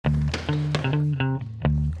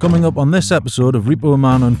Coming up on this episode of Repo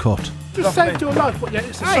Man Uncut. Just saved your life, but yeah,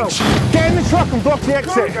 it's assault. Get in the truck and block the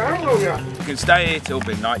exit. You can stay here till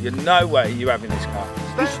midnight. You're no way you having this car.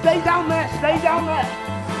 Just stay down there, stay down there.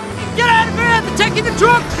 Get out of here! They're taking the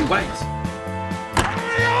trucks! Wait.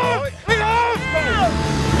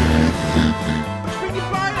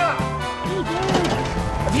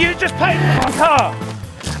 Have you just paid for my car?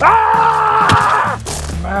 Ah!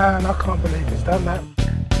 Man, I can't believe he's done that.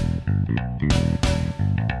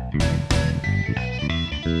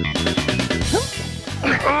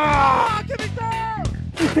 Ah! Get me down!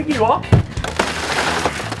 Who you think you are?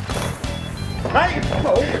 Mate,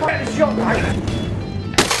 oh, get the shot, mate.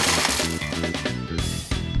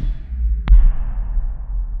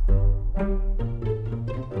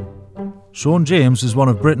 Sean James is one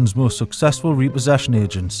of Britain's most successful repossession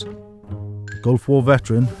agents. A Gulf War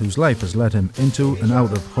veteran whose life has led him into and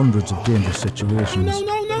out of hundreds of dangerous situations.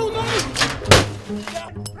 No.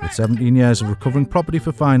 With 17 years of recovering property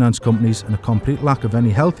for finance companies and a complete lack of any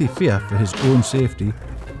healthy fear for his own safety,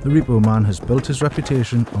 the Repo Man has built his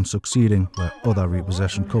reputation on succeeding where other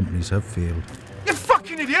repossession companies have failed. You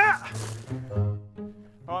fucking idiot!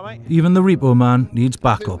 Alright, mate. Even the Repo Man needs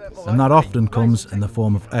backup, and that often comes in the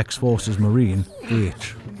form of ex-forces Marine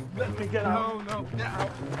H. Let me get out. No, get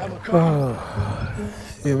out. Oh,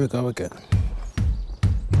 here we go again.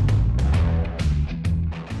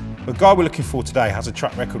 The guy we're looking for today has a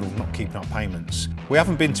track record of not keeping up payments. We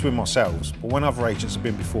haven't been to him ourselves, but when other agents have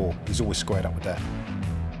been before, he's always squared up with debt.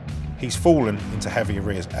 He's fallen into heavy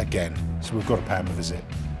arrears again, so we've got to pay him a visit.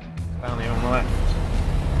 Down here on the left.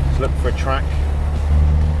 Let's look for a track.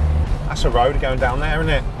 That's a road going down there,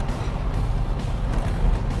 isn't it?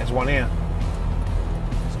 There's one here.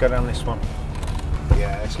 Let's go down this one.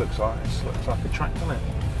 Yeah, this looks like a track, doesn't it?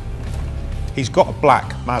 He's got a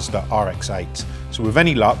black Mazda RX-8, so with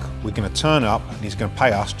any luck, we're going to turn up and he's going to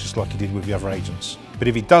pay us just like he did with the other agents. But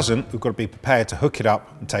if he doesn't, we've got to be prepared to hook it up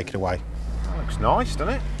and take it away. That looks nice,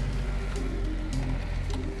 doesn't it?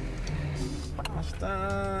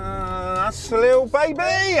 That's a little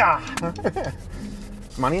baby!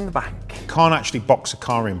 Money in the bank. Can't actually box a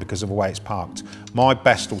car in because of the way it's parked. My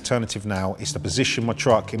best alternative now is to position my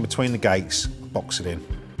truck in between the gates, box it in.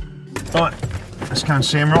 Right, let's go and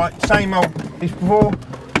see him, right? Same old as before.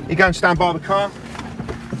 You go and stand by the car.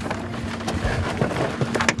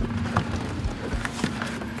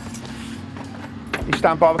 You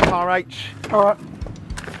stand by the car, H. All right.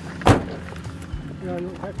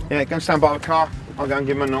 Yeah, go and stand by the car. I'll go and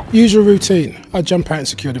give him a knock. Usual routine. I jump out and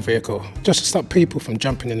secure the vehicle, just to stop people from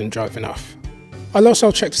jumping in and driving off. I'll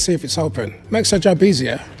also check to see if it's open. Makes our job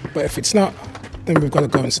easier, but if it's not, then we've got to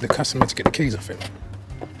go into the customer to get the keys off him.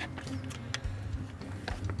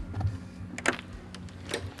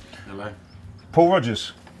 Hello. Paul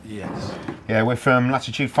Rogers. Yes. Yeah, we're from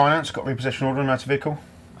Latitude Finance. Got a repossession order on a motor vehicle.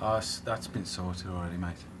 That's been sorted already,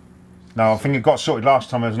 mate. No, I think it got sorted last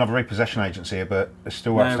time. There was another repossession agency here, but there's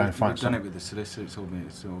still outstanding we've finance. done it with the solicitor. It's all been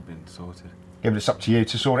sorted. Yeah, but it's up to you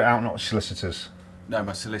to sort it out, not the solicitors. No,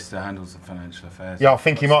 my solicitor handles the financial affairs. Yeah, I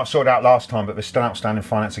think he might have sorted it out last time, but there's still outstanding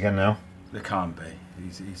finance again now. There can't be.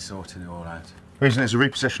 He's sorted it all out. The reason it's a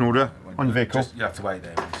repossession order on the vehicle. You have to wait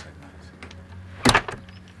there for a second,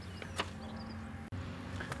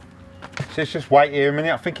 mate. So let's just wait here a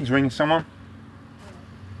minute. I think he's ringing someone.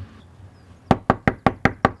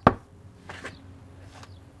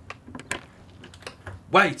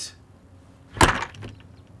 Wait!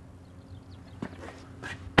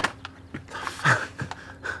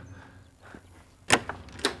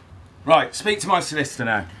 Right, speak to my solicitor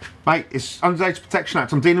now. Mate, it's under Data Protection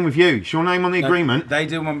Act. I'm dealing with you. It's your name on the agreement. They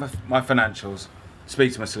do my financials.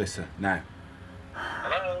 Speak to my solicitor now.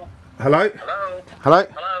 Hello? Hello? Hello? Hello?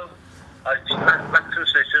 Hello? Back to the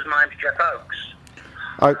sisters, my name's Jeff Oakes.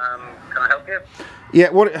 Oh. Can I help you? Yeah,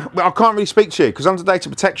 well, I can't really speak to you because under Data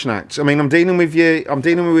Protection Act. I mean, I'm dealing with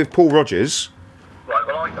Paul Rogers. Right,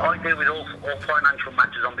 well, I deal with all financial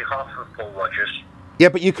matters on behalf of Paul Rogers. Yeah,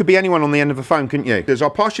 but you could be anyone on the end of the phone, couldn't you? Because I'll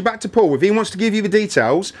pass you back to Paul. If he wants to give you the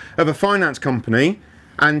details of a finance company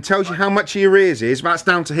and tells you how much your arrears is, that's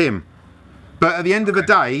down to him. But at the end of the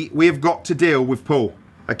day, we have got to deal with Paul.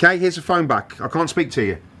 Okay, here's the phone back. I can't speak to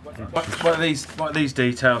you. What are these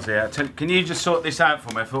details here? Can you just sort this out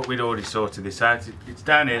for me? I thought we'd already sorted this out. It's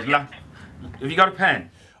down here. Have you got a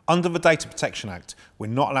pen? Under the Data Protection Act, we're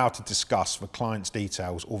not allowed to discuss the client's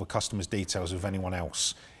details or the customer's details with anyone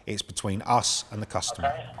else. It's between us and the customer.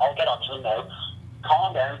 Okay, I'll get on to them now.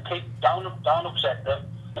 Calm down, don't upset them.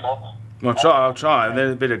 I'll try.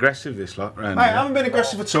 They're a bit aggressive, this lot, round Mate, here. I haven't been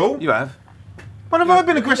aggressive at all. You have. When have I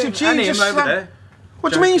been aggressive to you? Just over there.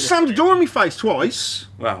 What do you mean you slammed the door in my face twice?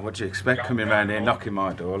 Well, what do you expect coming round here knocking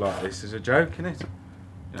my door like this is a joke, isn't it?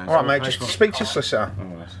 You know, All right, mate, just speak to your solicitor. All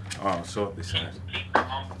right, I'll sort this out.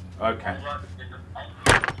 Okay.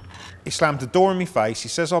 He slammed the door in my face, he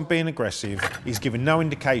says I'm being aggressive, he's given no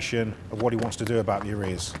indication of what he wants to do about the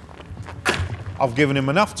arrears. I've given him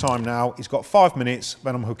enough time now, he's got 5 minutes,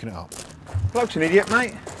 then I'm hooking it up. Bloke's an idiot,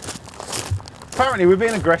 mate. Apparently we're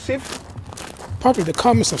being aggressive. Probably the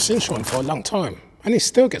car must have seen Sean for a long time, and he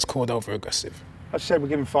still gets called over aggressive. I said we're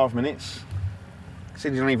giving 5 minutes.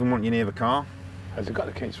 Said he doesn't even want you near the car. Has he got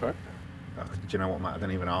the keys for it? Oh, do you know what, mate? I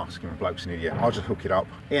don't even ask him. Bloke's an idiot. I'll just hook it up.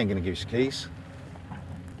 He ain't going to give us the keys.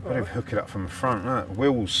 I'll even hook it up from the front. Look,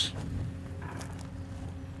 wheels.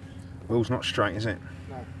 Wheels not straight, is it?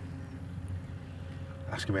 No.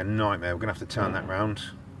 That's going to be a nightmare. We're going to have to turn that round.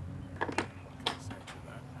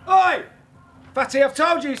 Oi! Fatty, I've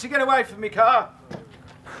told you to get away from me car.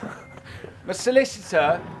 My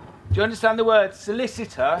solicitor, do you understand the word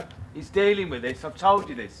solicitor, is dealing with this. I've told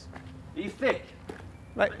you this. Are you thick?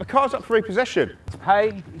 Mate, the car's up for repossession. It's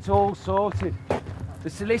paid, it's all sorted. The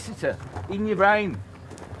solicitor, in your brain.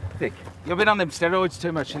 Thick. You've been on them steroids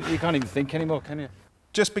too much and you can't even think anymore, can you?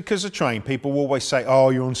 Just because of train, people will always say, oh,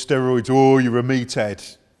 you're on steroids, oh, you're a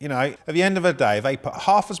meathead. You know, at the end of the day, they put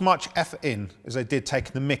half as much effort in as they did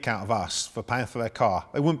taking the mick out of us for paying for their car.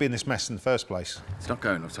 They wouldn't be in this mess in the first place. It's not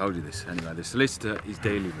going, I've told you this anyway. The solicitor is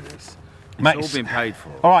dealing with this. It's Mate, all been paid for.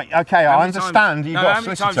 All right, OK, How I many understand times- you've no, got how a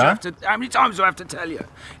many solicitor. how many times do I have to tell you?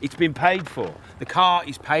 It's been paid for. The car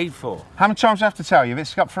is paid for. How many times do I have to tell you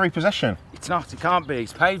this is up for repossession? It's not, it can't be.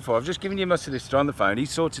 It's paid for. I've just given you my solicitor on the phone. He's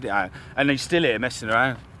sorted it out. And he's still here messing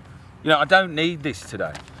around. You know, I don't need this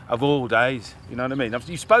today. Of all days, you know what I mean?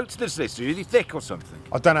 You spoke to the solicitor, is he thick or something?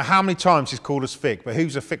 I don't know how many times he's called us thick, but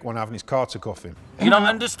who's a thick one having his car took off him? You don't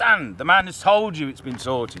understand. The man has told you it's been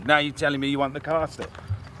sorted. Now you're telling me you want the car still.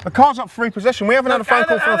 The car's up for repossession. We haven't had a phone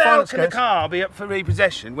call from the How finance can the case. car be up for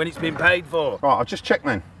repossession when it's been paid for? Right, I'll just check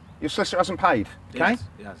then. Your solicitor hasn't paid, OK?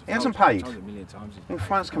 He hasn't paid. I've told you a million times. When the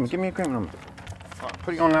finance coming, give me your agreement number. Right,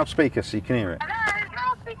 put it on loudspeaker so you can hear it. Hello,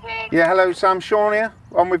 Carl speaking. Yeah, hello, Sam. Sean here.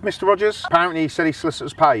 I'm with Mr. Rogers. Apparently he said his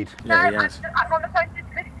solicitor's paid. Yeah, he No, has. I'm on the phone to the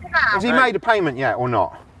solicitor now. Has he made a payment yet or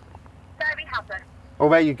not? No, he hasn't. Oh,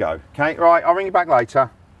 there you go. Okay, right, I'll ring you back later.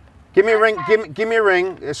 Give me a ring, give me a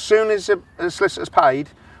ring as soon as the solicitor's paid,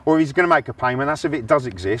 or he's going to make a payment. That's if it does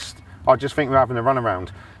exist. I just think we're having a runaround.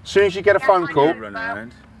 As soon as you get a phone I call, know. Run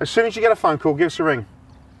around. as soon as you get a phone call, give us a ring.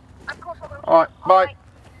 Of course I will. All right, bye. All right.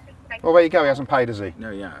 Well, there you go, he hasn't paid, has he?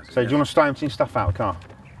 No, he has. So do you want to stay emptying stuff out of the car?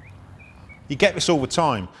 You get this all the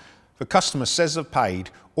time. The customer says they've paid,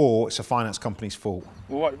 or it's a finance company's fault.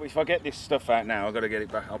 Well, what, if I get this stuff out now, I've got to get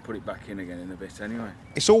it back. I'll put it back in again in a bit anyway.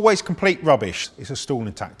 It's always complete rubbish. It's a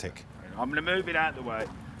stalling tactic. I'm going to move it out of the way.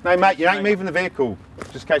 No, mate, you ain't moving the vehicle,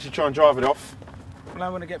 just in case you try and drive it off. Well, I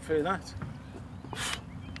want to get through that.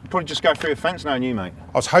 Probably just go through the fence knowing you, mate.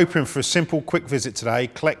 I was hoping for a simple, quick visit today,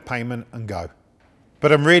 collect payment and go.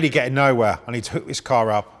 But I'm really getting nowhere. I need to hook this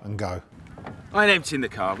car up and go. I ain't emptying the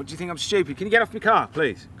car. What do you think? I'm stupid. Can you get off my car,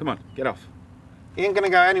 please? Come on, get off. He ain't going to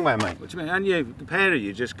go anywhere, mate. What do you mean? And you, the pair of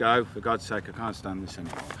you, just go. For God's sake, I can't stand this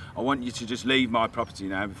anymore. I want you to just leave my property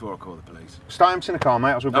now before I call the police. Stay emptying the car,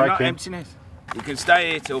 mate, as we're I'm not breaking. emptying it. You can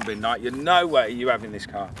stay here till midnight. You're no way you having this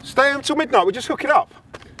car. Stay until midnight, we'll just hook it up.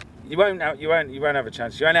 You won't have a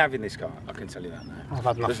chance. You ain't having this car. I can tell you that now. I've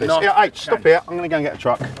had enough There's of this. not Yeah, hey, a stop chance. here. I'm going to go and get a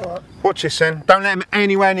truck. Watch this then. Don't let him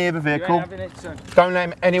anywhere near the You vehicle. ain't having it, son. Don't let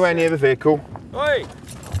him anywhere near the vehicle. Oi!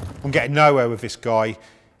 I'm getting nowhere with this guy.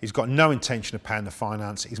 He's got no intention of paying the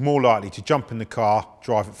finance. He's more likely to jump in the car,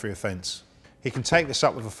 drive it through a fence. He can take this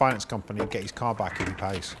up with a finance company and get his car back if he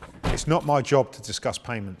pays. It's not my job to discuss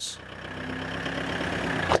payments.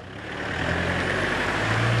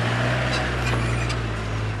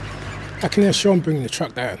 I can hear Sean bringing the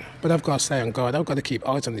truck down, but I've got to stay on guard. I've got to keep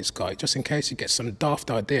eyes on this guy, just in case he gets some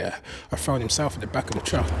daft idea of throwing himself at the back of the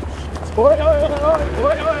truck. Oi, oi, oi, oi,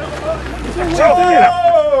 oi, oi.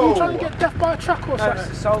 You trying to get death by a truck or No,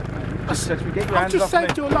 it's something? assault, man. Just get your I've hands just off me.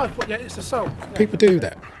 saved your life, but yeah, it's assault. People do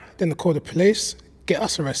that. Then they call the police, get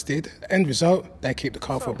us arrested. End result, they keep the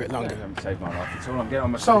car for a bit longer. You haven't saved my life. It's all I'm getting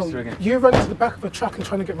on my So, solicitor again. you run to the back of a truck and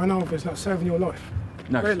trying to get run over is not saving your life?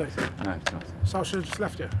 No. Really? No, it's not. So I should have just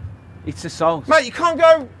left you. It's assault. Mate, you can't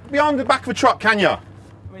go behind the back of a truck, can you?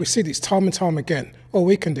 We see this time and time again. All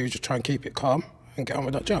we can do is just try and keep it calm and get on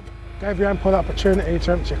with that job. Gave you ample opportunity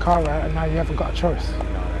to empty your car out and now you haven't got a choice.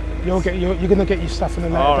 You're going to get your stuff in the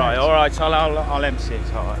later All right, days. all right. I'll empty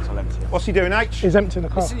it. All right, I'll empty it. What's he doing, H? He's emptying the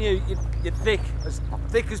car. Listen, you're thick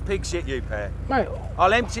as pig shit, you pair. Mate,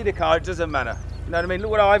 I'll empty the car. It doesn't matter. You know what I mean? Look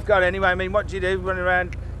what I've got anyway. I mean, what do you do running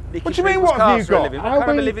around nicking What do you mean, people's what have cars you for a got? living. What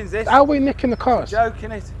kind of living's this? How are we nicking the cars?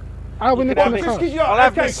 Joking it. How are we You nicking can the have cars? Because you're, I'll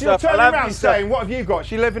have okay, my so you're stuff, turning I'll have around my stuff. saying, what have you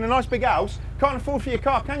got? You live in a nice big house, can't afford for your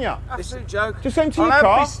car, can you? Absolute joke. Just empty I'll your have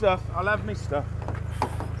car. my stuff. I'll have my stuff.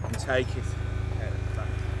 And take it.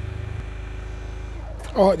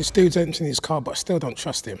 Alright, this dude's emptying his car, but I still don't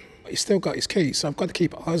trust him. He's still got his keys, so I've got to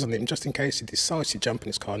keep eyes on him just in case he decides to jump in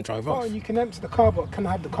his car and drive off. Oh, you can empty the car, but can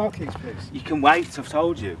I have the car keys, please? You can wait, I've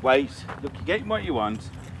told you. Wait. Look, you get what you want.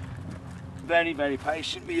 Very, very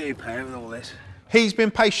patient with you, pal, with all this. He's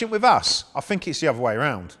been patient with us. I think it's the other way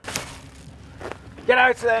around. Get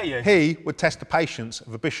out of there, you. He would test the patience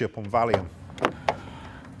of a bishop on Valium.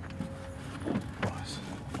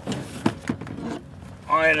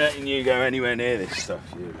 I ain't letting you go anywhere near this stuff,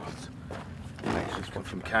 you lot. Mate, just come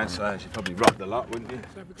from council house, you'd probably rob the lot, wouldn't you?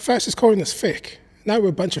 First he's calling us thick, now we're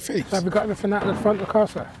a bunch of thieves. Have we got everything out of the front of the car,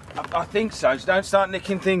 sir? I think so, so don't start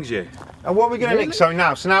nicking things, you. And what are we going to nick so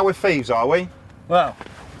now? So now we're thieves, are we? Well,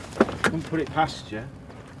 I wouldn't put it past you.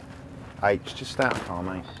 H, just stay out of the car,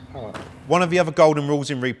 mate. One of the other golden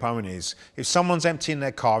rules in repoing is, if someone's emptying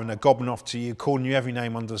their car and they're gobbling off to you, calling you every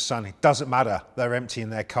name under the sun, it doesn't matter, they're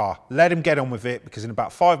emptying their car. Let them get on with it, because in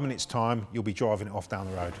about 5 minutes' time, you'll be driving it off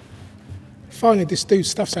down the road. Finally, this dude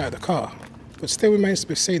stuff's out of the car, but still remains to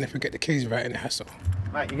be seen if we get the keys without any hassle.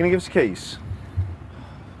 Mate, you going to give us the keys?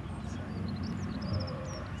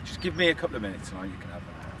 Just give me a couple of minutes and you can have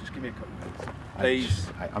them. Just give me a couple of minutes. Please.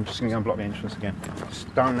 Hey, I'm just going to go and block the entrance again.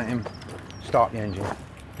 Just don't let him start the engine.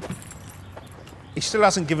 He still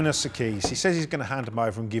hasn't given us the keys. He says he's going to hand them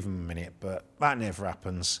over and give them a minute, but that never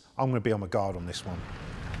happens. I'm going to be on my guard on this one.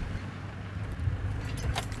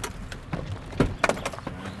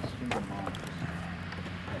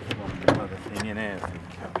 Another thing in here,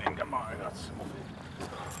 I think I might have got some.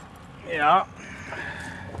 Yeah.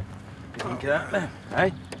 You think that then?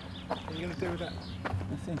 Hey? What are you going to do with that?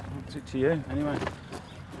 Nothing. It's it to you, anyway.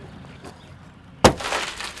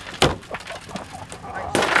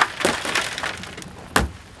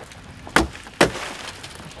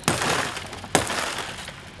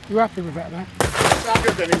 You happy with that, man? Sound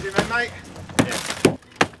good then, is it, mate? Yeah.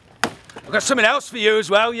 I've got something else for you as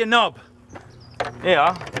well, you knob.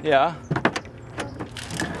 Yeah.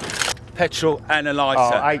 Petrol analyzer.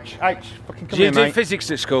 Oh, H, fucking come Did you here, do mate.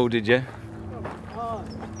 physics at school, did you?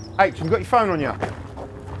 H, have you got your phone on you?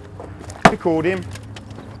 Record him.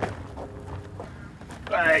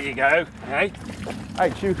 There you go. Hey,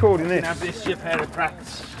 H, you recording you this? can have this, your pair of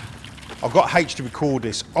practice. I've got H to record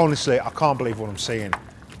this. Honestly, I can't believe what I'm seeing.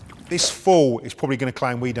 This fool is probably going to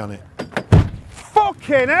claim we done it.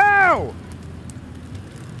 Fucking hell!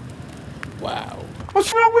 Wow.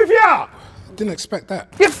 What's wrong with you? Didn't expect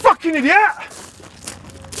that. You fucking idiot!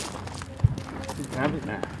 You can have it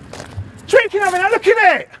now. Drinking having that, look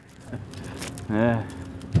at it! Yeah.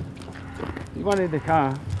 You wanted the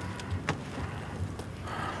car.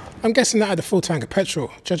 I'm guessing that had a full tank of petrol,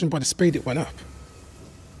 judging by the speed it went up.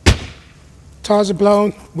 Tyres are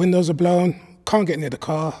blown, windows are blown, can't get near the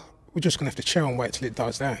car. We're just going to have to chill and wait till it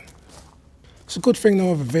dies down. It's a good thing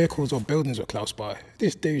no other vehicles or buildings were close by.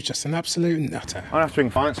 This dude's just an absolute nutter. I'll have to ring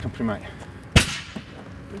finance company, mate.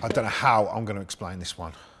 I don't know how I'm going to explain this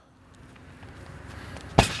one.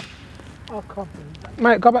 Oh,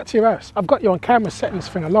 mate, go back to your house. I've got you on camera setting this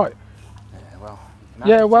thing alight. Yeah, well.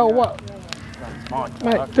 Yeah, well, what?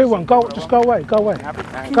 Mate, do one. Go, just go away. Go away.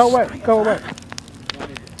 Go away. Go away.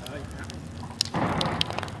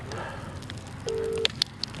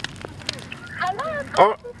 Hello?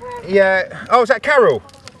 Oh, yeah. Oh, is that Carol?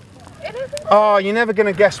 It is. Oh, you're never going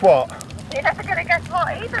to guess what. You're never going to guess what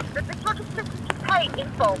either. The Roger solicitor's paid in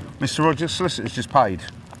full. Mr. Rogers' solicitor's just paid.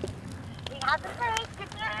 He hasn't paid.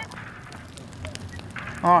 Good news.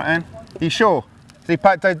 All right, then. Are you sure? Did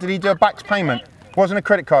he do a backs payment? It wasn't a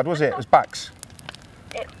credit card, was it? It was backs.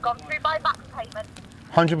 It's gone through by back payment.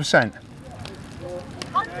 100%.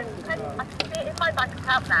 100%. I can see it in my bank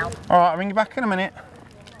account now. All right, I'll ring you back in a minute.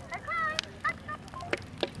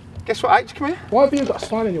 Okay. Guess what, H? Come here. Why have you got a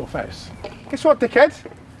smile on your face? Guess what, dickhead?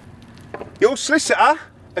 Your solicitor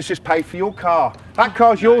has just paid for your car. That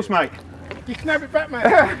car's yours, mate. You can have it back, mate.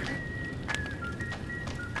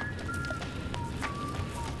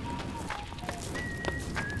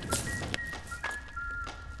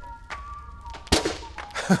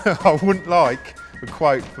 I wouldn't like a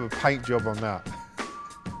quote for a paint job on that.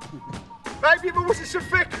 Maybe if it wasn't so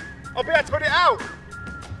thick, I'll be able to put it out.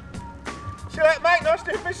 See you later, mate. Nice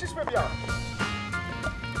doing business with you.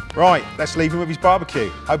 Right, let's leave him with his barbecue.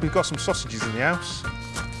 Hope he's got some sausages in the house.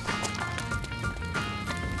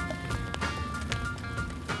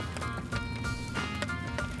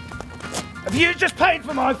 Have you just paid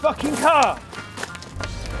for my fucking car?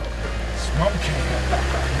 smoking.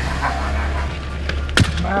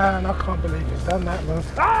 Man, I can't believe he's done that, man.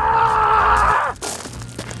 Ah!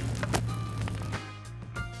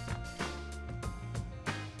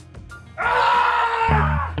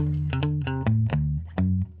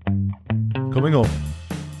 Coming up,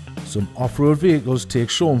 some off-road vehicles take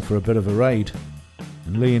Sean for a bit of a ride,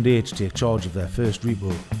 and Lee and H take charge of their first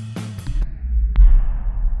repo.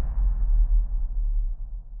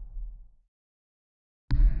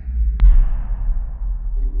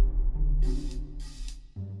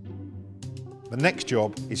 The next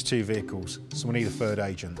job is 2 vehicles, so we need a third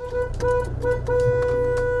agent.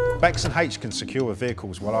 Bex and H can secure the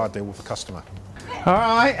vehicles while I deal with the customer. All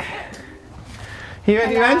right. You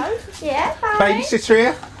ready then? Yeah, fine. Babysitter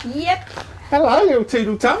here? Yep. Hello, little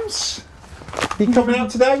Toodle Tums. You coming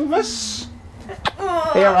out today with us?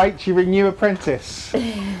 Here, H, you're a new apprentice.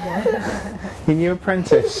 Your new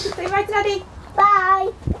apprentice. Say bye to Daddy.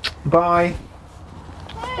 Bye. Bye.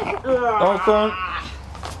 Oh, go on.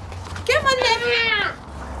 Come on then.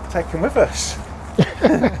 Take him with us.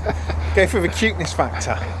 Go for the cuteness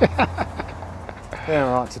factor. Yeah,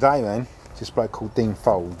 all right, today then, this bloke called Dean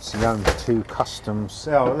Folds, he owns 2 customs.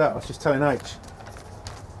 Oh, look, I was just telling H.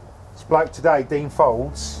 This bloke today, Dean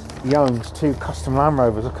Folds, he owns 2 custom Land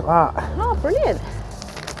Rovers. Look at that. Oh, brilliant.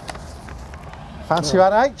 Fancy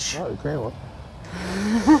that, H? Oh, the grey one.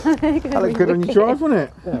 That looked good on your drive, wasn't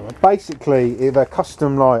it? Yeah, well, basically, they're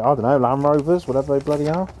custom, like, I don't know, Land Rovers, whatever they bloody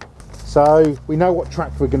are. So, we know what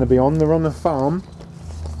track we're going to be on. They're on the farm.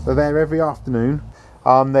 They're there every afternoon.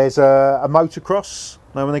 There's a motocross.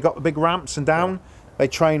 Now, when they got the big ramps and down, they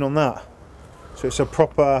train on that. So it's a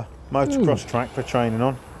proper motocross track for training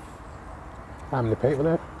on. How many people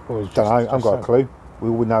there? Or Don't know, I haven't got a clue. We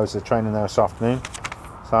all know they're training there this afternoon.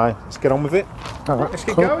 So let's get on with it. All right, Let's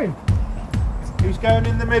get cool. going. Who's going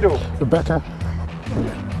in the middle? Rebecca.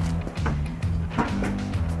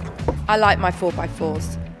 I like my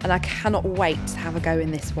 4x4s and I cannot wait to have a go in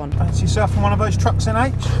this one. Fancy yourself in one of those trucks in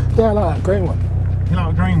H? Yeah, I like that green one. You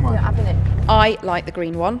like a green one? You're having it. I like the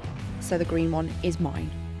green one, so the green one is mine.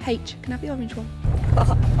 H, can I have the orange one?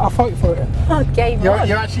 I'll fight for it. Oh, game on.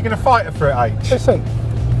 You're actually going to fight her for it, H? Listen,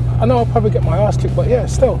 I know I'll probably get my ass kicked, but yeah,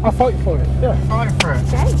 still, I'll fight for it. Yeah. Fight for it.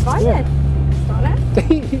 Okay, fine Yeah. then.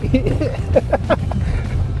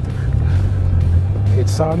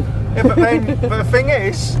 It's son. Yeah, but the thing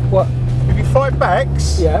is, What? if you fight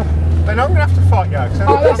Bex, Yeah. then I'm going to have to fight you. 'Cause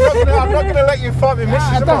I'm not going to let you fight with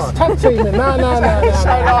Mrs. That's Amar. tag teaming. No. So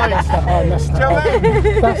like, That's do you know what I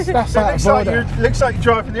mean? That's It out of order. looks like you're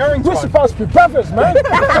driving the orange We're one. supposed to be brothers, man.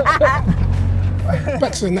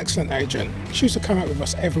 Bex is an excellent agent. She used to come out with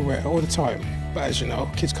us everywhere, all the time. But as you know,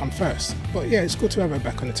 kids come first. But yeah, it's good to have her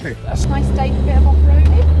back on the team. That's a nice day for a bit of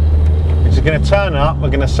off-roading. We're just going to turn up, we're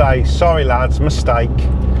going to say, sorry lads, mistake,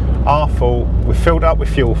 our fault, we filled up with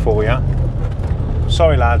fuel for you.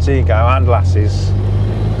 Sorry lads, here you go, and lasses.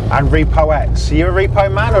 And repoettes. Are you a repo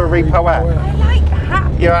man or a repoette? I like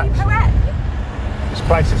that. You're at- Correct. This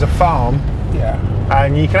place is a farm, Yeah.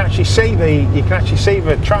 and you can actually see the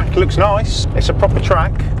track. It looks nice. It's a proper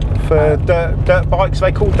track for dirt bikes.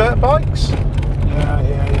 They call dirt bikes.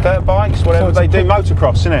 Yeah. Dirt bikes, whatever it's they a do.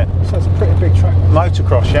 Motocross, isn't it? So it's a pretty big track.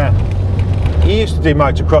 Motocross, yeah. You used to do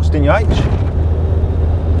motocross, didn't you, H?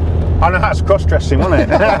 I know that's cross-dressing, wasn't it?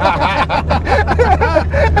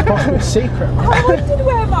 What's the secret? I wondered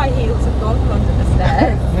where my heels have gone from under the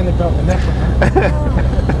stairs. And then they broke the neck on her.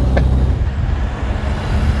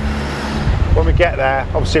 When we get there,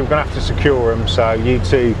 obviously we're going to have to secure them, so you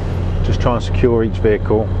two just try and secure each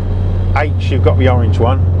vehicle. H, you've got the orange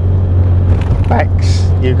one. Bex,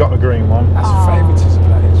 you've got the green one. That's favouritism,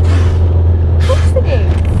 that is. Of course it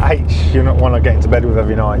is. H, you're not one I get into bed with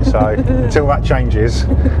every night, so until that changes.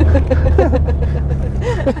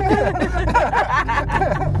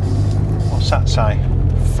 What's that say?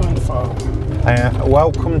 Fun farm.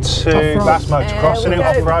 Welcome to that's motocross and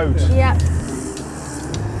off-road. Yep.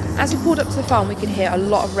 As we pulled up to the farm, we could hear a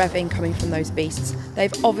lot of revving coming from those beasts.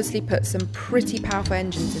 They've obviously put some pretty powerful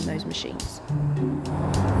engines in those machines.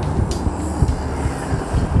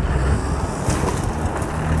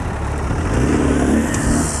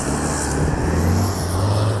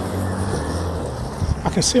 I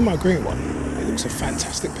can see my green one. It looks a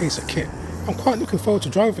fantastic piece of kit. I'm quite looking forward to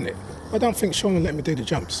driving it. I don't think Sean will let me do the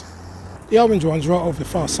jumps. The orange one's right over the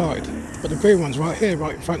far side, but the green one's right here,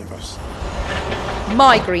 right in front of us.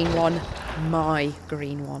 My green one. My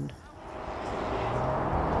green one.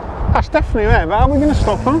 That's definitely there, but are we going to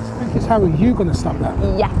stop them? Because how are you going to stop that?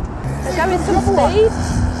 Yeah. They're going some speed.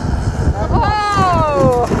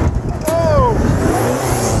 Oh!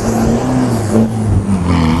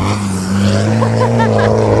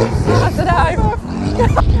 I don't know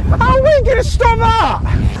How are we going to stop that?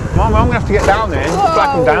 Mum, I'm going to have to get down there and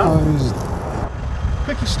flag him down.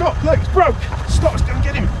 Vicky, stop. Look, it's broke. Stop, let's go and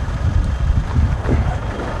get him.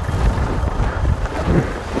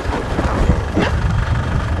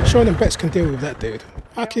 Sean and Bex can deal with that, dude.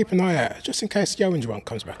 I'll keep an eye out, just in case the orange one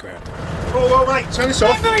comes back around. Oh, well, mate, turn this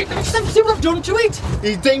off. Mate, let me see what I've done to it.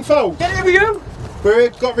 He's deemed foul. Get it over you.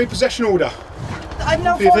 We've got repossession order. I've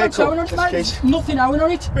no finance owing on it, mate. There's nothing owing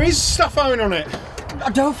on it. There is stuff owing on it. I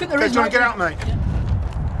don't think there is. Do you want to get out, mate?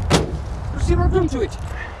 Let's see what I've done to it.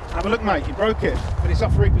 Have a look, mate. You broke it, but it's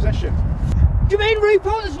up for repossession. Do you mean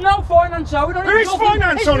repo? There's no finance owing on it. There is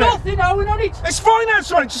finance on it. There's nothing owing on it. There's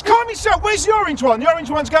finance on it. Just calm yourself. Where's the orange one? The orange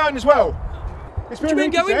one's going as well. It's been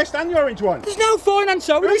repossessed and the orange one. There's no finance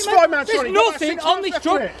owing on it. There is finance on it. There's nothing on this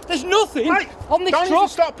truck. There's nothing on this truck. Don't even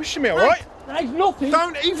start pushing me, all right? There's nothing.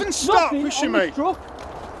 Don't even start pushing me.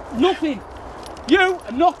 Nothing. You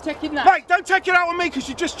are not taking that. Mate, don't take it out on me because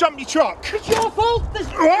you just jumped your truck. It's your fault. There's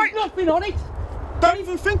nothing on it. Don't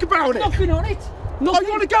even think about it. Nothing on it. Nothing. Oh, you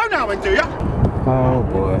want to go now then, do you? Oh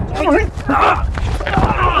boy.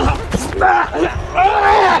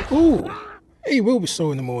 Ooh, he will be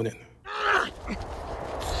sore in the morning.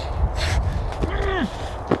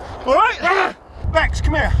 All right? Bex,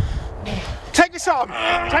 come here. Take this arm.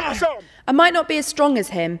 Take this arm. I might not be as strong as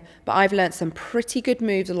him, but I've learnt some pretty good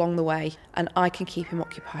moves along the way, and I can keep him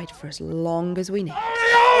occupied for as long as we need.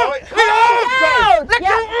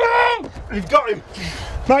 You've got him.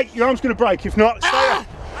 Mate, your arm's going to break. If not, stay there.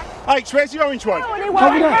 H, where's the orange one? Oh, it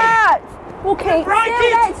won't hurt. Okay, still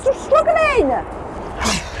there. It's just struggling.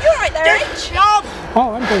 You're right there, H.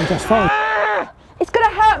 Oh, I'm doing just fine. It's going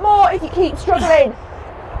to hurt more if you keep struggling.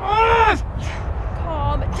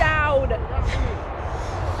 Calm down.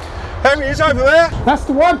 There he is over there. That's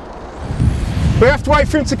the one. We have to wait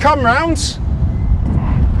for him to come round.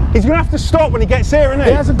 He's going to have to stop when he gets here, isn't he?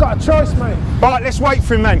 He hasn't got a choice, mate. Right, let's wait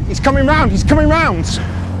for him then. He's coming round. He's coming round.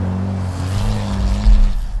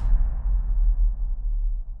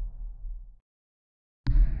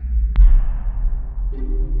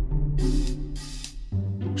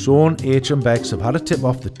 Sean, H and Bex have had a tip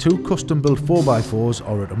off that 2 custom-built 4x4s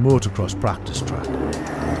are at a motocross practice track.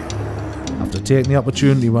 After taking the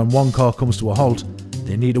opportunity when one car comes to a halt,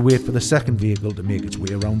 they need to wait for the second vehicle to make its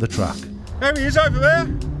way around the track. There he is over there.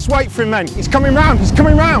 Let's wait for him then. He's coming round. He's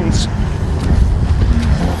coming round.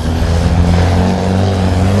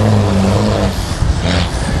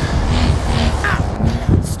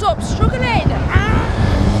 Stop struggling.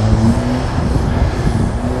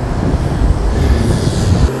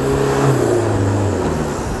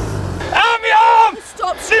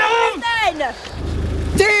 Stop struggling then.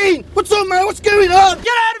 Dean, what's up, man? What's going on?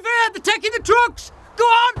 Get out of here! They're taking the trucks. Go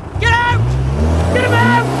on, get out! Get him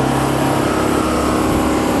out!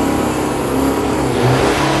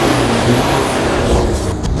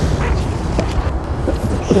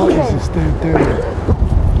 What is this dude doing?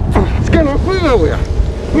 What's going on? Where are we?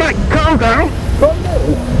 Mate, calm down.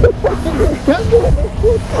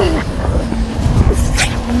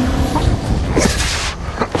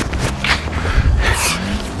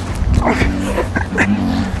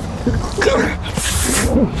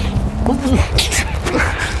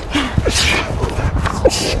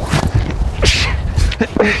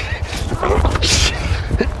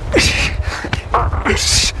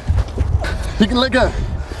 You can let go.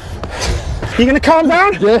 You going to calm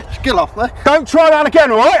down? Yeah, just get off there. Don't try that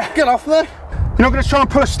again, all right? Get off there. You're not going to try and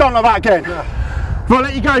pull a stunt like that again? No. If I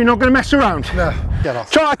let you go, you're not going to mess around? No, get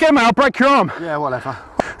off. Try that again, mate, I'll break your arm. Yeah, whatever.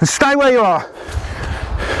 And stay where you are.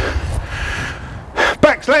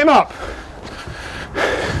 Bex, let him up.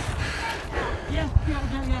 Yeah.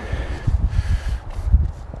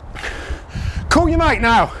 Call your mate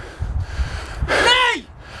now. Lee!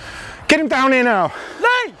 Get him down here now.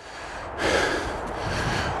 Lee!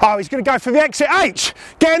 Oh, he's going to go for the exit. H,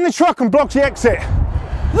 get in the truck and block the exit.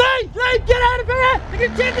 Lee, get out of here! They're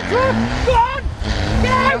going to take the truck! Go on!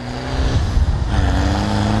 Get out!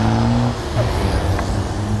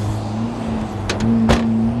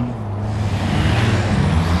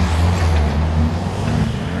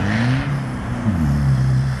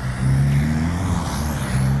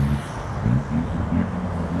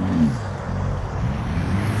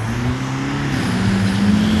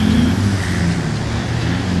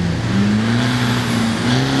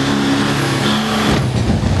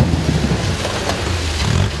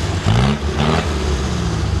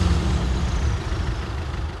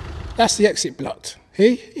 That's the exit blocked.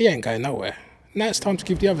 He ain't going nowhere. Now it's time to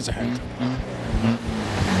give the others a hand.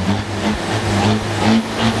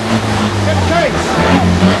 Get the case.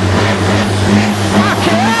 Fuck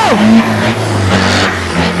it out!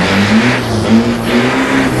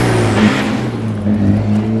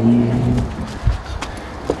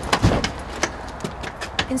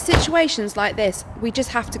 situations like this, we just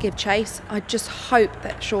have to give chase. I just hope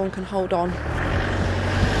that Sean can hold on.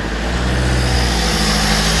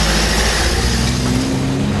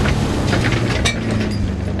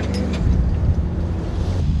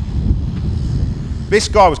 This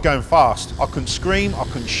guy was going fast. I couldn't scream, I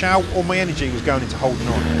couldn't shout, all my energy was going into holding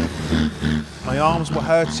on. My arms were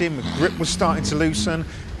hurting, my grip was starting to loosen.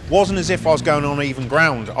 Wasn't as if I was going on even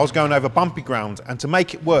ground. I was going over bumpy ground, and to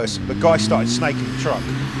make it worse, the guy started snaking the truck.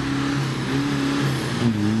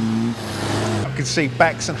 I could see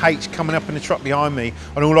Bex and H coming up in the truck behind me,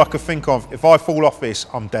 and all I could think of, if I fall off this,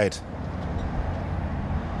 I'm dead.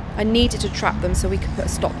 I needed to trap them so we could put a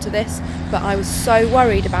stop to this, but I was so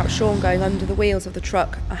worried about Sean going under the wheels of the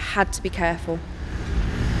truck, I had to be careful.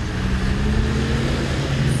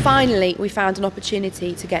 Finally, we found an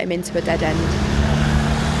opportunity to get him into a dead end.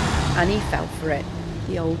 And he fell for it.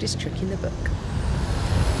 The oldest trick in the book.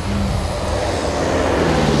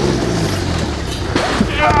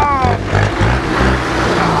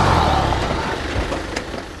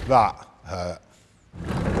 That hurt.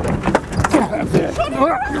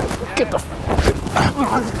 Get the...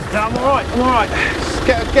 Yeah, I'm alright, I'm alright.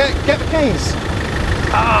 Get the keys.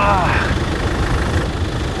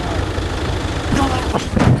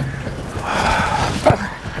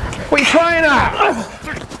 What are you trying at?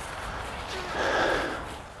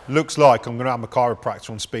 Looks like I'm going to have my chiropractor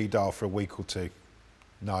on speed dial for a week or two.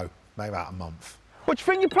 No, maybe about a month. What do you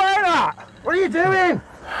think you're playing at? What are you doing?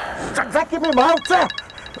 Give me a motor.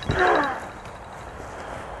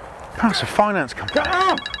 That's a finance company. Get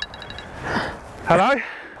on. Hello?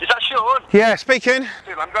 Is that Sean? Yeah, speaking.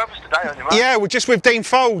 Dude, I'm going for today, aren't you, mate? Yeah, we're just with Dean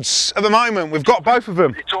Folds at the moment. We've got both of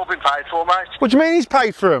them. It's all been paid for, mate. What do you mean he's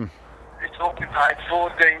paid for them? It's all been paid for.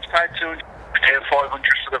 Dean's paid 200 and 500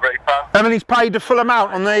 for the repo. And then he's paid the full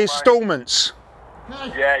amount on the instalments.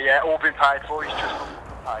 Yeah, all been paid for. He's just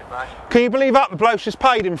paid, mate. Can you believe that? The bloke's just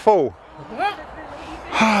paid in full.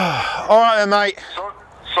 All right then, mate.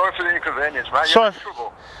 Sorry for the inconvenience, mate. Sorry. You're in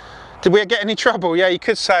trouble. Did we get any trouble? Yeah, you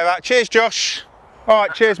could say that. Cheers, Josh. All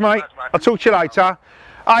right, cheers, mate. I'll talk to you later.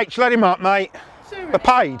 H, let him up, mate. They're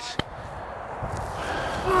paid.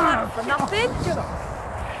 For nothing.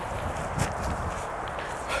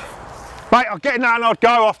 Mate, I'll get in that and I'd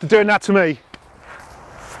go after doing that to me.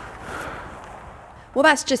 Well,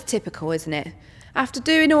 that's just typical, isn't it? After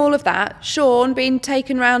doing all of that, Sean being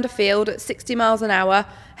taken round a field at 60 miles an hour,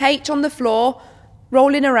 H on the floor,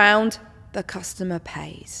 rolling around, the customer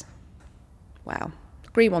pays. Well, the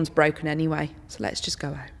green one's broken anyway, so let's just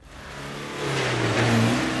go home.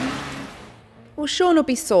 Well, Sean will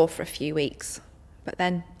be sore for a few weeks, but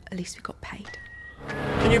then at least we got paid.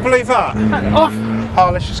 Can you believe that? Off!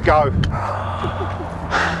 Oh, let's just go.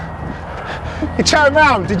 You turned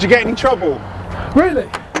round, did you get any trouble? Really?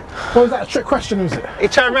 What was that, a trick question, was it? He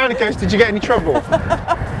turned round and goes, did you get any trouble? No,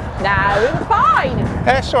 it was fine.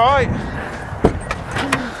 That's all right.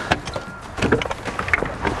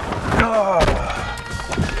 Oh,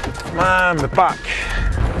 man, the back.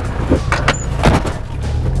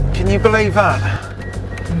 Can you believe that?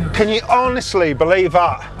 Can you honestly believe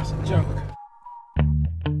that? That's a joke.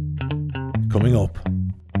 Coming up,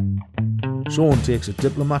 Sean takes a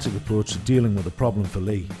diplomatic approach to dealing with the problem for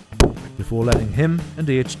Lee, before letting him and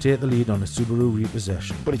H take the lead on a Subaru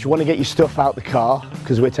repossession. But if you want to get your stuff out the car,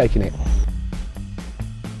 because we're taking it.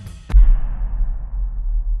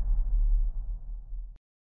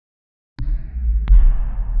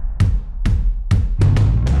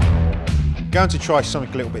 Going to try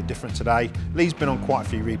something a little bit different today. Lee's been on quite a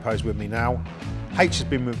few repos with me now. H has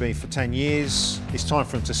been with me for 10 years. It's time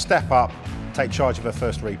for him to step up, take charge of her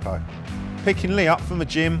first repo. Picking Lee up from the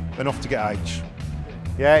gym, then off to get H.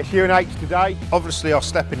 Yeah, it's you and H today. Obviously I'll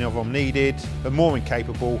step in if I'm needed, but more than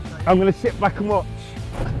capable. I'm going to sit back and watch.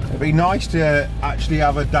 It'd be nice to actually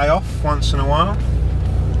have a day off once in a while.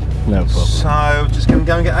 No problem. So, just going to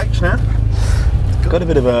go and get H now. Got a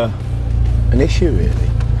bit of an issue really.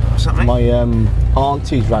 What's that, mate? My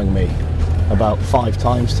auntie's rang me about 5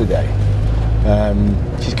 times today.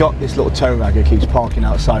 She's got this little tow rag who keeps parking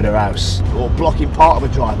outside her house or blocking part of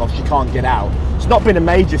a drive off. She can't get out. It's not been a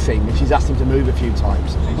major thing, and she's asked him to move a few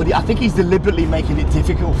times. But I think he's deliberately making it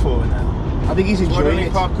difficult for her now. I think he's enjoying it. Why don't he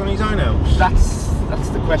park on his own house? That's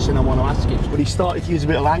the question I want to ask him. But he's started to use a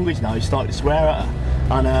bit of language now. He's started to swear at her,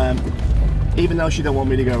 and even though she don't want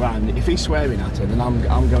me to go around, if he's swearing at her, then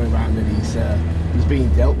I'm going around and he's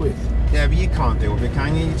being dealt with. Yeah, but you can't deal with it,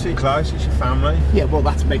 can you? You're too close, it's your family. Yeah, well,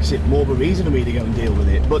 that makes it more of a reason for me to go and deal with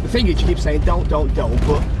it. But the thing is, she keeps saying, don't,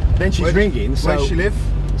 but then she's ringing, so... Where does she live?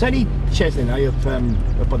 It's only Chesney now,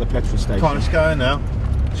 up by the petrol station. Can't just go in now.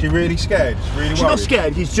 She really scared? She's really worried? She's not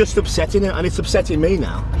scared, he's just upsetting her, and it's upsetting me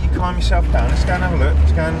now. You calm yourself down. Let's go and have a look.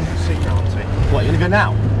 Let's go and see your auntie. What, you're gonna go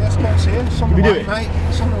now? Yeah, let's go and see her. It's on the way, do it? mate.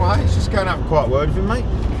 It's on the way. Let's just go and have a quiet word with him, mate.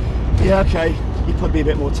 Yeah, okay. You'd probably be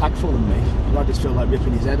a bit more tactful than me. I just feel like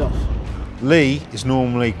ripping his head off. Lee is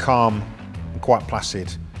normally calm and quite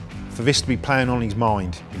placid. For this to be playing on his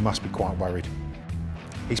mind, he must be quite worried.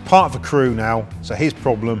 He's part of a crew now, so his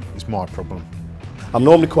problem is my problem. I'm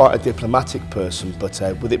normally quite a diplomatic person, but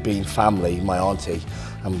with it being family, my auntie,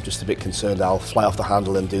 I'm just a bit concerned I'll fly off the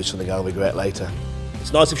handle and do something I'll regret later.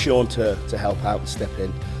 It's nice of Sean to help out and step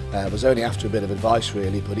in. I was only after a bit of advice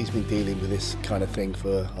really, but he's been dealing with this kind of thing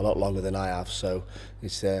for a lot longer than I have, so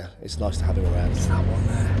it's nice to have him around. It's that one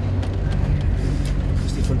there.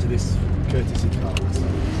 Just in front of this courtesy car.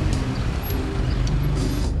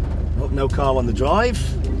 Oh, no car on the drive.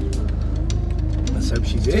 Let's hope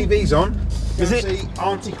she's in. TV's on. Is it? See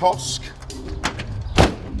Auntie Hosk.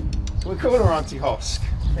 We'll call her Auntie Hosk.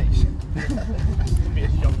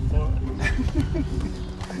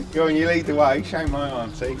 Go on, you lead the way. Show my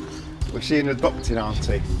auntie. Was she an adopted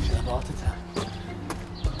auntie? She'll have a heart attack.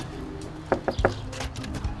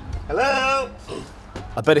 Hello?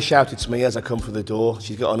 I better shout it to me as I come through the door.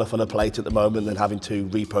 She's got enough on her plate at the moment than having two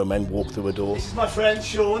repo men walk through her door. This is my friend,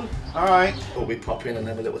 Sean. All right. We'll be pop in and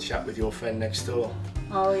have a little chat with your friend next door.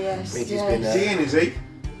 Oh, yes, Is he in, is he?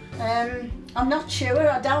 I'm not sure.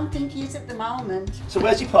 I don't think he is at the moment. So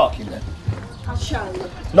where's he parking then? I'll show you.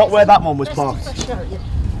 Not where that one was Best parked. if I show you.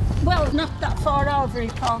 Well, not that far over. He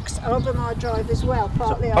parks over my drive as well,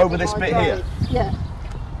 partly So over this my bit drive. here? Yeah.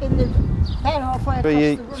 In the about halfway across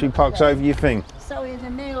the road. She parks over your thing. So either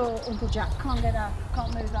me or Uncle Jack can't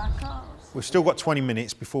move our cars. We've still got 20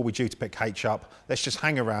 minutes before we're due to pick H up. Let's just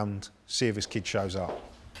hang around, see if his kid shows up.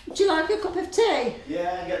 Would you like a cup of tea?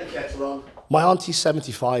 Yeah, get the kettle on. My auntie's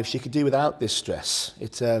 75. She could do without this stress.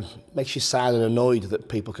 It makes you sad and annoyed that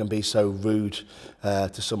people can be so rude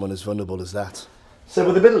to someone as vulnerable as that. So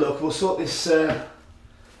with a bit of luck, we'll sort this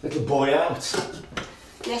little boy out.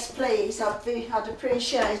 Yes, please. I'd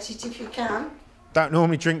appreciate it if you can. Don't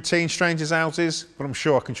normally drink tea in strangers' houses, but I'm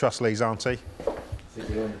sure I can trust Lee's auntie.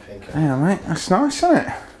 Yeah, mate, that's nice, isn't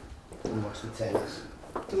it? And watch the tennis.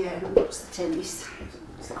 Yeah, and watch the tennis.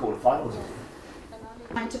 It's the quarterfinals.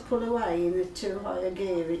 Trying to pull away in the too high a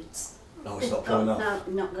gear, it's... No, it's not going off.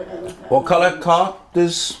 No, not going off. What colour car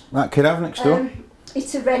does that kid have next door?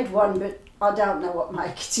 It's a red one, but I don't know what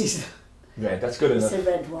make it is. Yeah, that's good enough. It's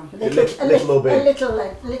a red one. A little or big? A little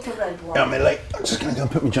red one. Yeah, I'm late. I'm just going to go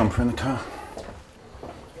and put my jumper in the car.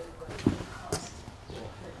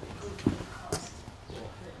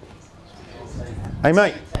 Hey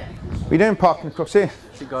mate, what are you doing parking across here?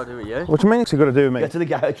 What's it got to do with you? What do you mean it's got to do with me? Get to the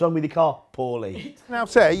garage. What's wrong with your car, Paulie? Now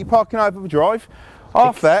say, you parking over the drive?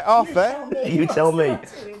 Half there, half there. You tell me.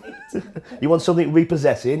 You want something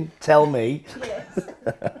repossessing? Tell me. Yes.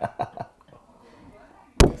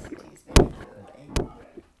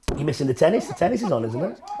 You're missing the tennis. The tennis is on, isn't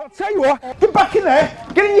it? I'll tell you what, get back in there,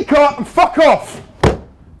 get in your car and fuck off.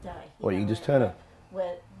 Or you can just turn her.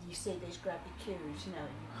 Where you see these grabby queues, you know.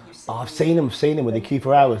 You see Oh, I've seen them with the queue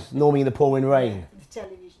for hours. Normally in the pouring rain. the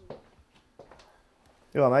television.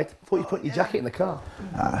 You all right, mate? I thought you put your jacket in the car.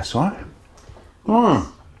 That's all right.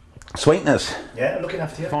 Sweetness. Yeah, I'm looking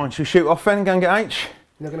after you. Fine, should we shoot off then and go and get H?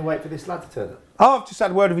 You're not going to wait for this lad to turn up? Oh, I've just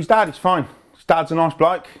had a word with his dad, it's fine. His dad's a nice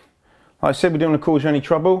bloke. Like I said, we don't want to cause you any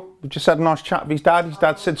trouble. We just had a nice chat with his dad. His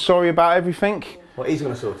dad said sorry about everything. Well, he's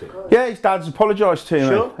going to sort it? Yeah, his dad's apologised to me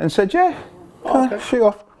Sure. and said, yeah, okay. Shoot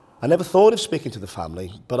off. I never thought of speaking to the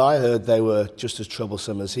family, but I heard they were just as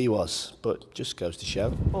troublesome as he was. But just goes to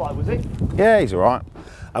show. All right, was he? Yeah, he's all right.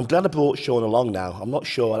 I'm glad I brought Sean along now. I'm not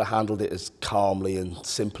sure I'd have handled it as calmly and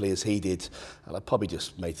simply as he did, and I probably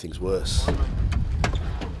just made things worse.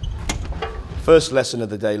 First lesson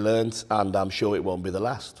of the day learned, and I'm sure it won't be the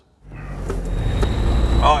last.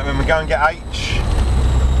 All right, then we go and get H,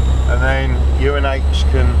 and then you and H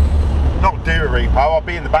can not do a repo. I'll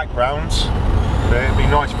be in the background, but it'd be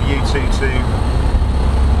nice for you two to...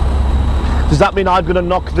 Does that mean I'm going to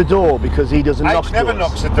knock the door because he doesn't knock H never doors?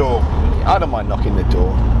 knocks the door. I don't mind knocking the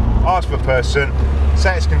door. Ask for a person,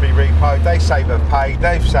 say it's going to be repo, they say they've paid,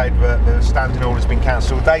 they've said that the standing order's been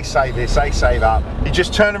cancelled, they say this, they say that. You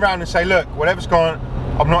just turn around and say, look, whatever's gone on,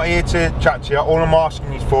 I'm not here to chat to you, all I'm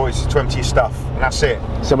asking you for is to empty your stuff, and that's it.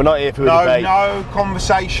 So we're not here for a debate? No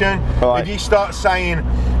conversation. Right. If you start saying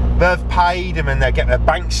they've paid and then they get their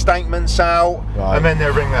bank statements out, right, and then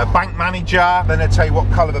they ring their bank manager, then they tell you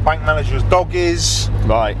what colour the bank manager's dog is,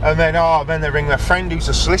 right, and then they ring their friend who's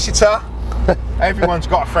a solicitor. Everyone's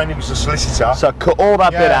got a friend who's a solicitor. So cut all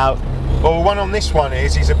that bit out. Well, the one on this one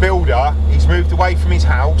is, he's a builder, he's moved away from his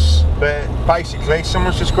house, but basically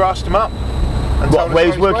someone's just grassed him up. And What, where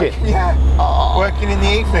he's working? Yeah, working in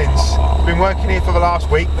the evenings. Been working here for the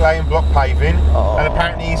last week, laying block paving, and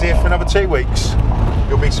apparently he's here for another 2 weeks.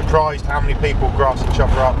 You'll be surprised how many people grass each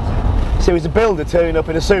other up. So he's a builder turning up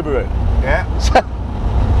in a Subaru? Yeah.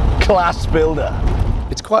 Class builder.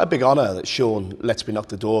 It's quite a big honour that Sean lets me knock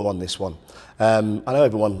the door on this one. I know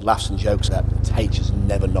everyone laughs and jokes that H has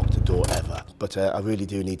never knocked the door ever, but I really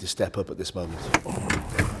do need to step up at this moment.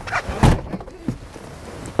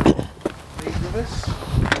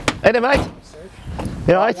 Hey there, mate.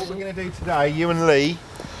 You alright? What we're going to do today, you and Lee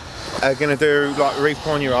are going to do like a repo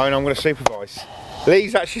on your own. I'm going to supervise.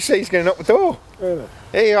 Lee's actually said he's going to knock the door. Really?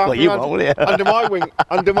 Here you are. Well, you won't, will you? Under my wing.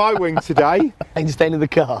 Under my wing today. And you're staying in the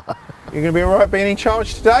car. You're going to be all right being in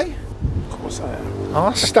charge today? Of course I am.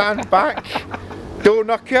 I'll stand back. Door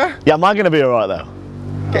knocker. Yeah, am I going to be all right though?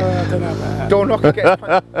 I don't know about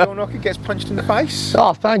that. Door knocker gets punched in the face.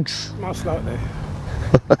 Oh, thanks. Most likely.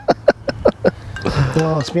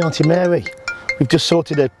 Oh, it's me Auntie Mary. We've just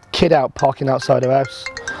sorted a kid out parking outside her house.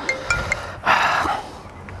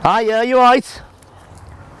 Hiya, you alright?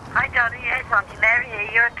 Hi Johnny, yes, Auntie Mary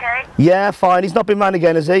here, you okay? Yeah, fine. He's not been round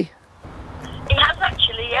again, has he? He has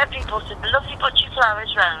actually, yeah, people put a lovely bunch of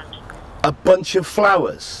flowers round. A bunch of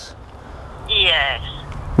flowers? Yes.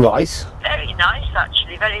 Right. Very nice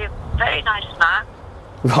actually, very nice man.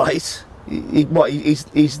 Right.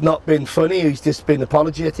 He's not been funny, he's just been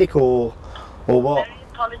apologetic or what? Very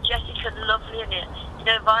apologetic and lovely, and you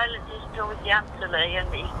know, violence is still with the answer, Lee,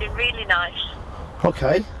 and he's been really nice.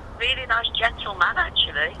 Okay. Really nice gentleman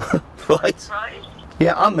actually. Right. Surprised.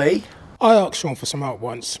 Yeah, and me. I asked Sean for some help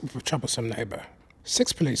once with a troublesome neighbour.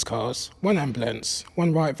 6 police cars, 1 ambulance,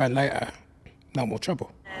 1 riot van later. No more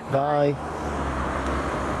trouble. Bye.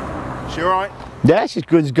 She all right? Yeah, she's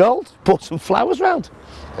good as gold. Brought some flowers round.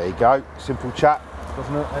 There you go. Simple chat.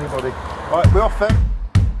 Doesn't hurt anybody. Right, we're off then.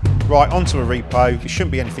 Right, onto a repo. It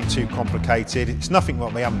shouldn't be anything too complicated. It's nothing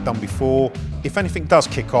what we haven't done before. If anything does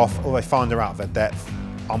kick off or they find they're out of their depth,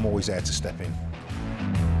 I'm always there to step in.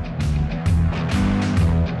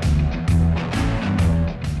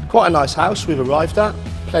 Quite a nice house we've arrived at.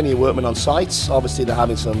 Plenty of workmen on site. Obviously they're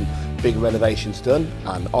having some big renovations done.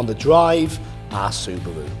 And on the drive, our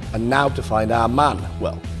Subaru. And now to find our man.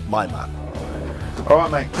 Well, my man. All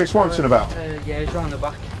right, mate. Chris Warrington about? Yeah, he's round the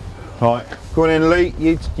back. Right. Go on in, Lee.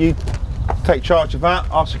 You take charge of that.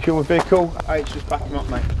 I'll secure the vehicle. H, just back him up,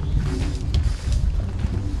 mate.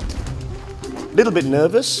 A little bit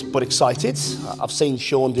nervous, but excited. I've seen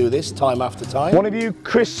Sean do this time after time. One of you,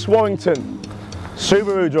 Chris Warrington,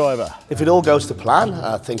 Subaru driver. If it all goes to plan,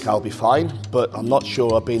 I think I'll be fine, but I'm not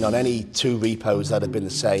sure I've been on any 2 repos that have been the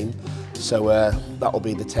same. So that'll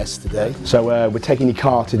be the test today. So we're taking your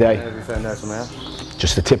car today.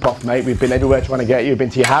 Just a tip off, mate. We've been everywhere trying to get you. We've been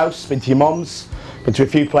to your house, been to your mum's, been to a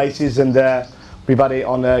few places, and we've had it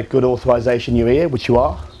on good authorisation you're here, which you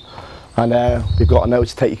are. And we've got a note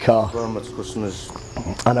to take your car. Customers.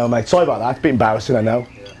 I know, mate. Sorry about that. It's a bit embarrassing, I know.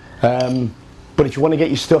 But if you want to get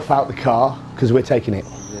your stuff out the car, because we're taking it.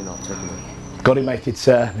 You're not taking it. Got it, mate. It's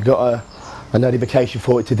we've got a notification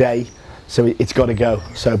for it today, so it's got to go.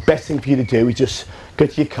 So best thing for you to do is just go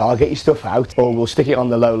to your car, get your stuff out, or we'll stick it on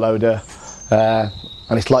the low loader,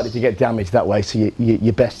 and it's likely to get damaged that way. So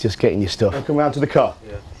you're best just getting your stuff. Come round to the car.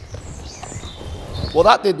 Yeah. Well,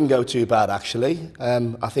 that didn't go too bad, actually.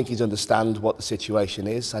 I think he's understand what the situation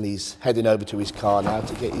is, and he's heading over to his car now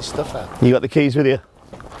to get his stuff out. You got the keys with you?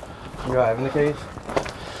 You right, having the keys?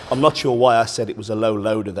 I'm not sure why I said it was a low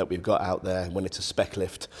loader that we've got out there when it's a spec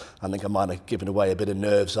lift. I think I might have given away a bit of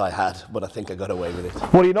nerves I had, but I think I got away with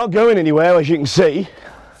it. Well, you're not going anywhere, as you can see.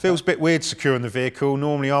 Feels a bit weird securing the vehicle.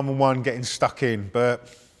 Normally I'm the one getting stuck in, but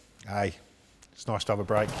hey, it's nice to have a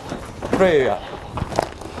break. Free, yeah.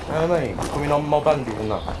 I mean, coming on my bandies and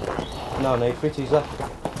that. No need fitties left.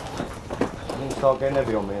 You can start getting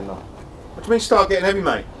heavy on me and that. What do you mean start getting heavy,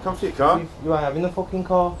 mate? Come to your car. You ain't having the fucking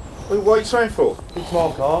car. What are you saying for? It's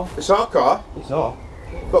my car. It's our car? It's not.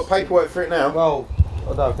 Got paperwork for it now? Well,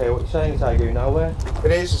 I don't care what you're saying, it's going nowhere.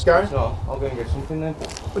 It is, it's going? It's not. I'll go and get something then.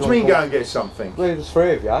 What do you mean go and get something? Well, there's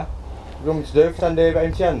 3 of you. What do you want me to do? Stand here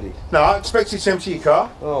empty-handed? No, I expect you to empty your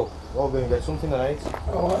car. Oh, I'll go and get something then, eh?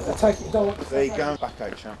 Alright, I'll take it, don't. There you go. Back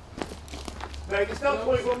out, champ. Mate, it's not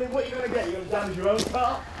point for me. What are you going to get? You're going to damage your own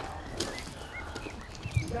car?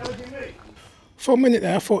 Damaging me? For a minute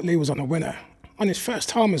there, I thought Lee was on a winner. On his first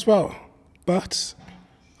time as well. But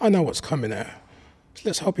I know what's coming there. So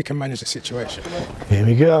let's hope he can manage the situation. Here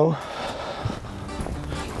we go.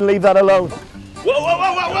 Leave that alone. Whoa, whoa, whoa!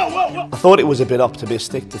 I thought it was a bit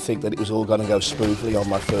optimistic to think that it was all going to go smoothly on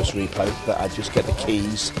my first repo, that I'd just get the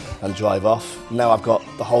keys and drive off. Now I've got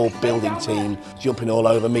the whole building team jumping all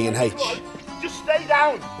over me and H. Just stay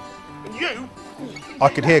down. And you? I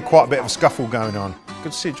could hear quite a bit of a scuffle going on.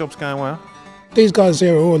 Good to see job's going well. These guys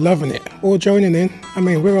here are all loving it, all joining in. I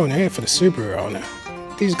mean, we're on here for the Subaru owner.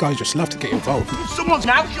 These guys just love to get involved. Someone's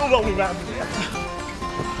house you're rolling around here.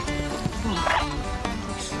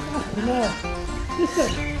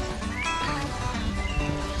 Listen.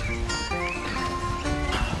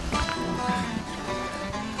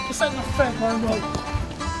 This ain't no fair going on.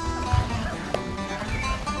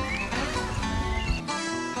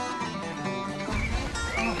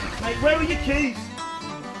 Mate, where are your keys?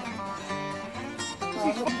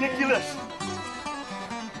 This is ridiculous.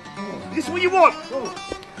 This is what you want?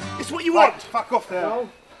 This is what you want? Right, fuck off there. No.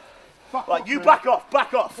 Right, you back off,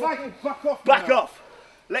 back off. Fuck off. Back off.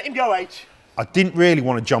 Let him go, H. I didn't really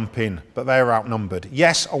want to jump in, but they were outnumbered.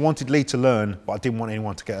 Yes, I wanted Lee to learn, but I didn't want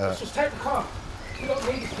anyone to get hurt. Just take the car. You don't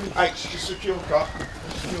need it. H, just secure the car.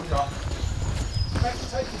 Secure the car.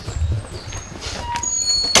 Take it.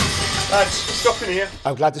 Lads, stop in here.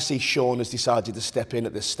 I'm glad to see Sean has decided to step in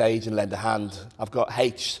at this stage and lend a hand. I've got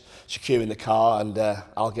H securing the car and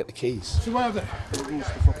I'll get the keys. So where are they? You must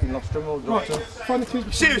have fucking lost them all, doctor. Right, find the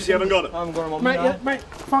keys. Seriously, haven't got them? I haven't got them on mate, me now. yeah, mate,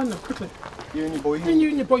 find them quickly. You and your boy. You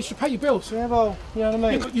and your boys should pay your bills. Yeah, well, you know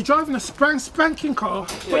what I mean? You're driving a spanking car,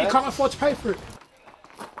 but you can't afford to pay for it.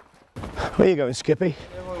 Where are you going, Skippy?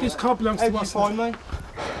 This car belongs to us. How did you find me?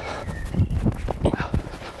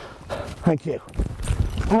 Thank you.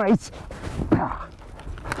 Right.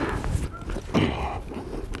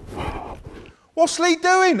 What's Lee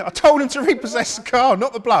doing? I told him to repossess the car,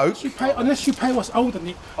 not the bloke. Unless you pay what's owed on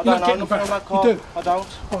it, I you're don't not know getting it nothing back. on that car. You do? I don't.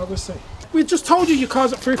 All right, we'll see. We just told you your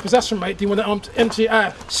car's up for repossession, mate. Do you want to empty it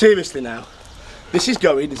out? Seriously now. This is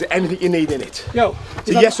going. Is there anything you need in it? Yo.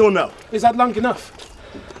 It's a yes or no? Is that long enough?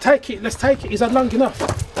 Take it. Let's take it. Is that long enough?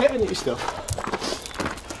 Get in it. Your stuff.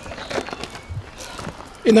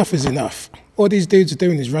 Enough is enough. All these dudes are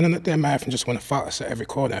doing is running at their mouth and just want to fight us at every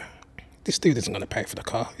corner. This dude isn't going to pay for the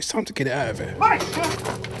car. It's time to get it out of here. Mate!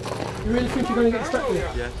 You really think you're going to get inspected?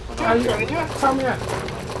 Yeah. Tell me out.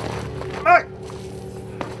 Hey!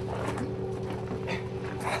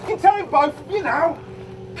 I'm telling both of you now.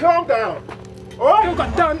 Calm down. Alright? You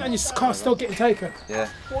got done and your car's still getting taken. Yeah.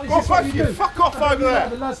 What is this what you do? Fuck off over there.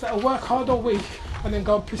 The lads that work hard all week and then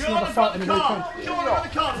go and piss another fight in the weekend. You're on the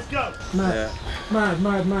car, let's go. Mad. Yeah.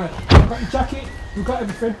 Mad. You've got your jacket, you've got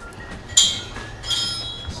everything.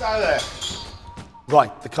 Stay there.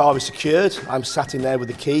 Right, the car is secured. I'm sat in there with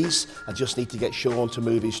the keys. I just need to get Sean to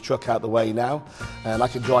move his truck out the way now, and I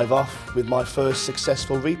can drive off with my first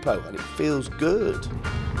successful repo, and it feels good.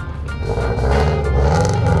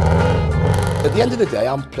 At the end of the day,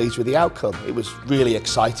 I'm pleased with the outcome. It was really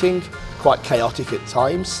exciting, quite chaotic at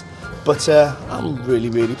times, but I'm really,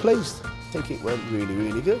 really pleased. I think it went really,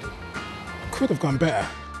 really good. Could have gone better.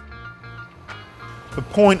 The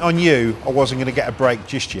point on you, I wasn't going to get a break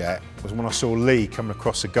just yet, was when I saw Lee coming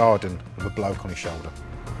across the garden with a bloke on his shoulder.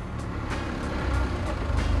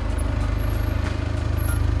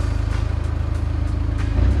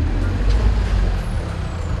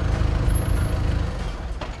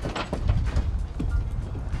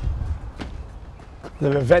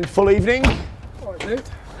 An eventful evening. All right, dude.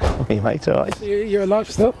 Hey, mate, all right? You're alive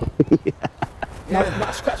still? Yeah. Not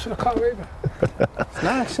a scratch on the car either. It's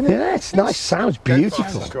nice, isn't it? Yeah, it's nice. Sounds beautiful.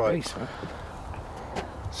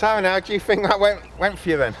 So now, do you think that went for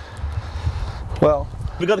you then? Well,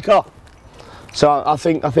 we got the car. So I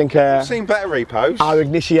think I've seen better repos. Our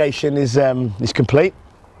initiation is complete.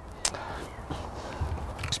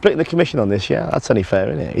 Splitting the commission on this, yeah, that's only fair,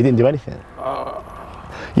 isn't it? He didn't do anything.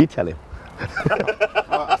 You tell him.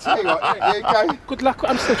 I'll tell you what, you go. Good luck.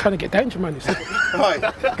 I'm still trying to get danger money. Right,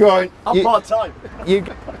 go on. I'm part-time.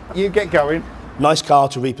 You get going. Nice car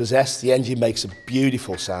to repossess. The engine makes a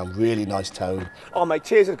beautiful sound, really nice tone. Oh, mate,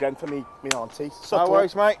 cheers again for me auntie. No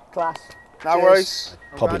worries, mate. Class. No worries.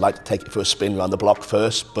 Probably like to take it for a spin around the block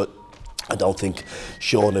first, but I don't think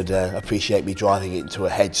Sean would appreciate me driving it into a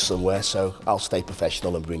hedge somewhere, so I'll stay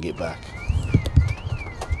professional and bring it back.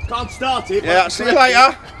 Can't start it. Yeah, see you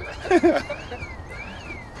later.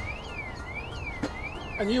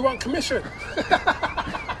 And you want commission?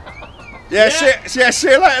 Yeah, see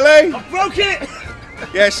you later, Lee. I broke it.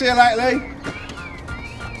 Yeah, see you later, Lee.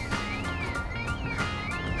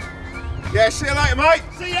 Yeah, see you later, mate.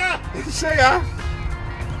 See ya. See ya.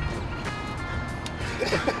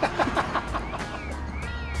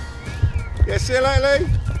 Yeah, see you later, Lee.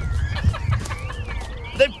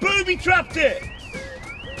 They booby trapped it.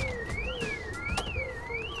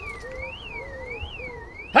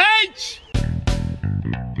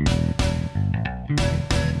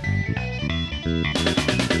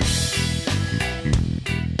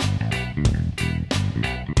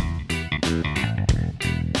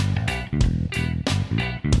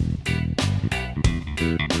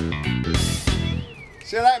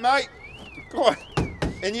 See you later, mate. Go on.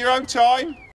 In your own time.